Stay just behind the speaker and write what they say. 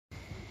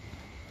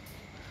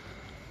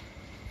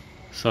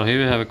So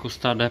here we have a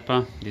custard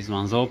apple. This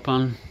one's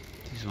open,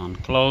 this one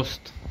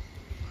closed.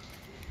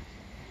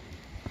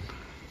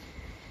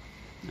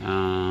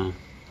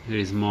 Here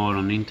is more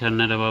on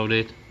internet about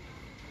it.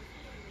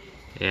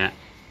 Yeah,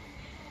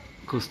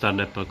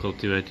 custard apple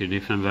cultivated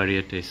different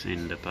varieties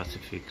in the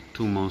Pacific.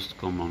 Two most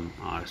common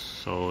are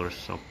sour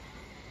sop,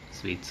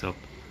 sweet sop.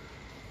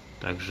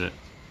 Takže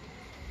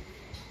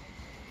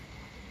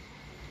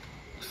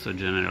so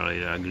generally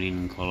they are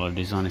green in color.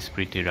 This one is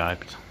pretty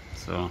ripe.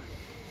 So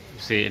you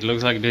see it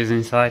looks like this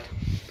inside.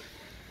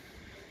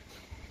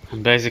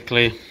 And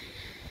basically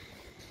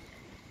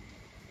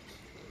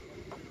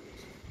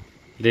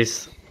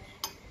this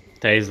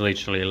tastes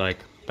literally like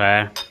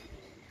pear.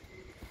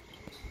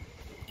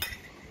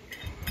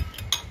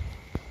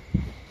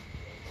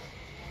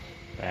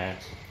 Pear.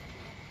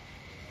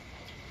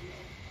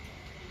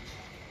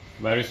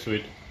 Very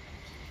sweet.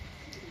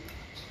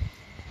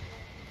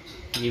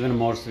 Even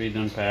more sweet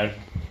than pear.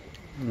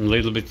 A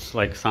little bit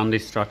like sandy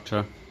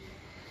structure.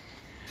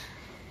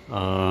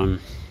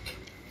 And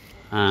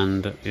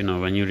you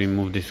know, when you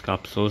remove these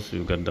capsules,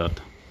 you get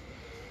that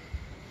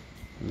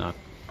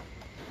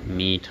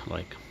meat,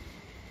 like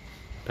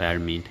pear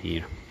meat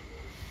here.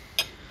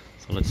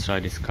 So let's try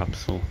this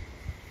capsule.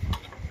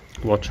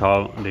 Watch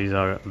how these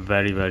are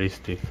very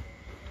stiff,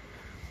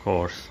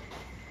 coarse.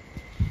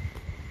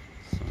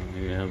 So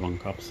here we have one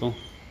capsule.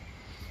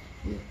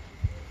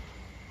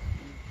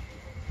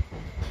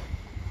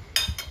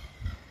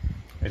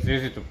 It's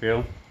easy to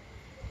peel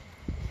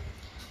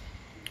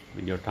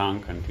with your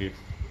tongue and teeth.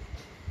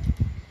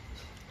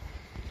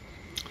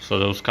 So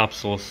those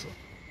capsules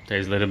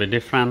taste a little bit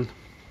different.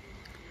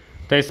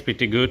 Tastes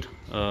pretty good.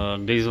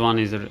 This one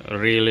is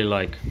really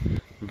like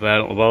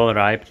well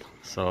ripe.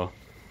 So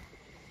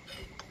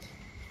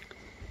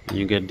when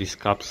you get these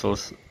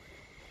capsules,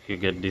 you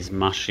get this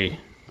mushy,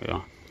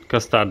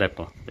 custard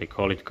apple. They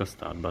call it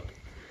custard, but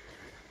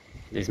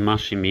this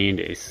mushy meat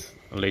is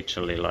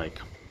literally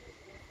like,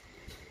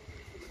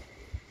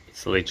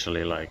 it's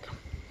literally like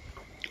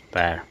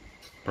pear,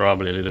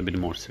 probably a little bit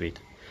more sweet.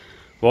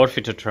 Worth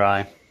it to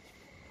try.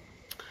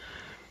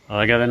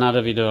 I got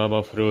another video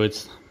about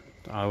fruits.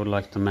 I would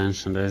like to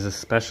mention there is a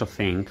special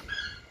thing.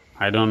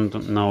 I don't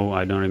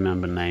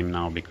remember name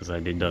now because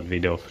I did that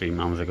video 3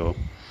 months ago.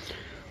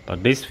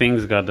 But this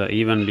thing's got an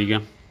even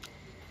bigger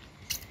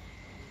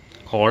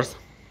cores.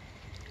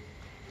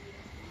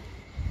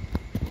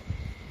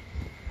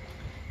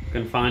 You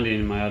can find it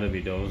in my other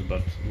videos,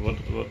 but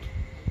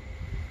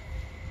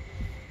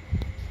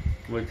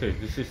wait,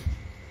 this is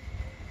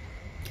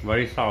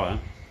very sour.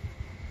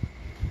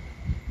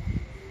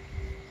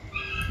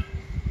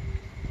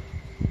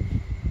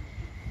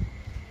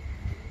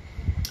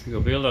 You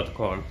peel that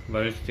core,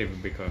 very stiff,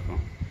 be careful.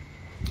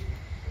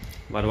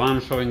 But why I'm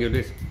showing you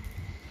this?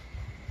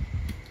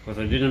 Because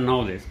I didn't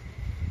know this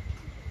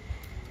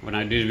when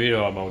I did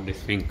video about this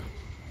thing.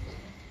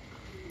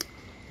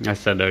 I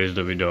said there is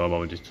the video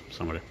about it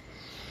somewhere.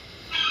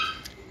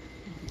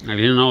 I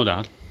didn't know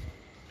that,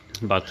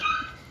 but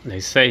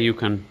they say you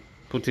can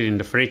put it in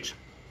the fridge.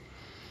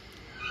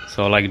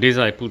 So like this,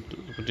 I put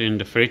it in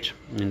the fridge,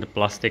 in the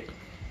plastic,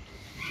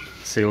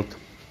 sealed.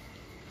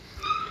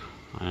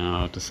 I don't know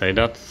how to say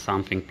that,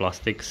 something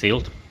plastic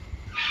sealed.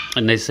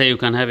 And they say you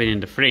can have it in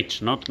the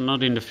fridge, not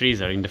in the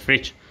freezer, in the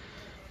fridge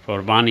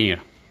for 1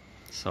 year.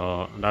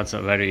 So that's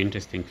a very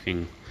interesting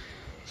thing.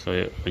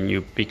 So when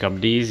you pick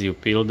up these, you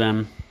peel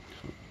them,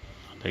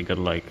 they got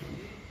like,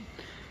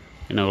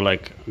 you know,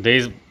 like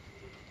these,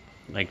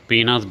 like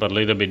peanuts but a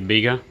little bit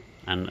bigger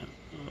and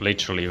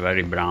literally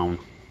very brown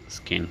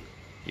skin.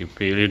 You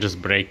peel, you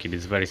just break it,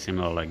 it's very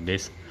similar like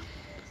this.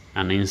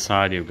 And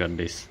inside you got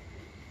this.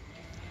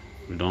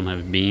 You don't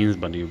have beans,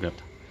 but you got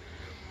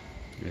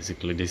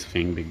basically this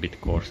thing,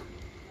 bit coarse.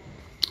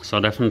 So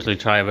definitely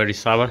try, very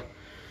sour,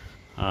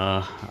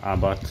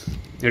 but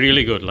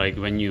really good, like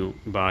when you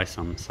buy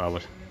some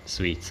sour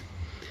sweets.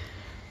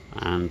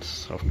 And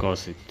of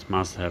course it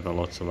must have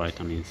lots of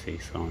vitamin C,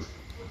 so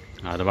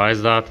I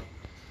advise that.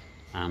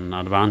 And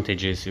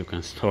advantage is you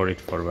can store it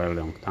for a very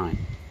long time.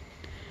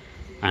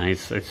 And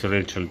it's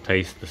literally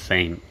tastes the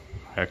same.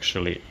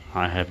 Actually,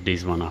 I have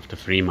this one after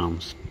 3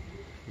 months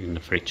in the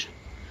fridge.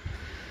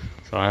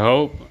 So I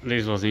hope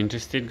this was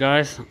interesting,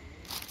 guys.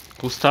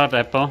 Custard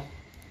apple.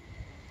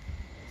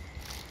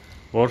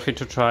 Worth it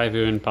to try if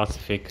you're in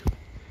Pacific.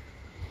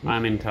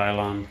 I'm in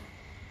Thailand.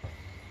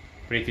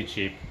 Pretty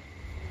cheap.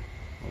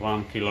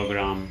 1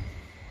 kilogram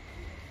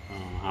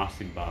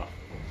acid bath.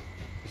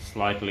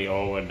 Slightly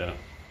over the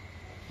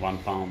 1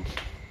 pound.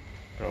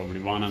 Probably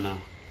 $1.5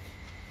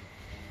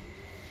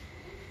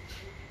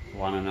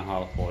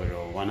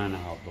 euro,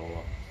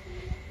 $1.5.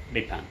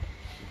 Depends.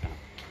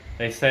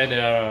 They say they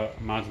are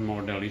much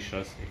more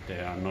delicious if they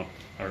are not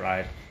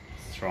ripe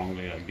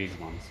strongly like this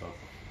one, so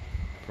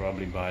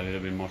probably buy a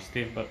little bit more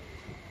stiff, but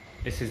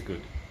this is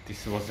good.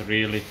 This was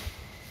really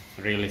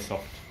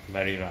soft,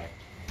 very ripe.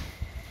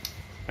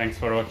 Thanks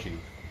for watching.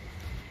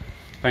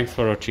 Thanks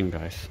for watching,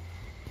 guys.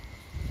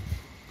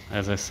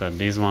 As I said,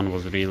 this one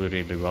was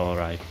really well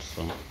ripe,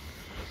 so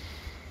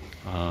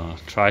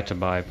try to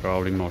buy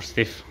probably more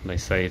stiff. They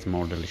say it's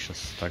more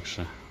delicious.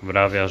 Takže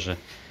vravia, že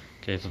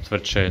keď je to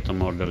tvrdšie, je to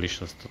more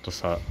delicious. Toto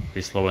sa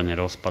vyslovene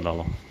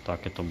rozpadalo.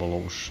 Také to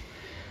bolo už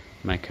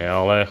mäkké,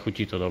 ale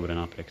chutí to dobre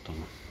napriek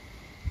tomu.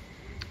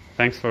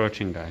 Thanks for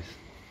watching, guys.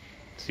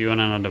 See you on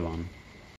another one.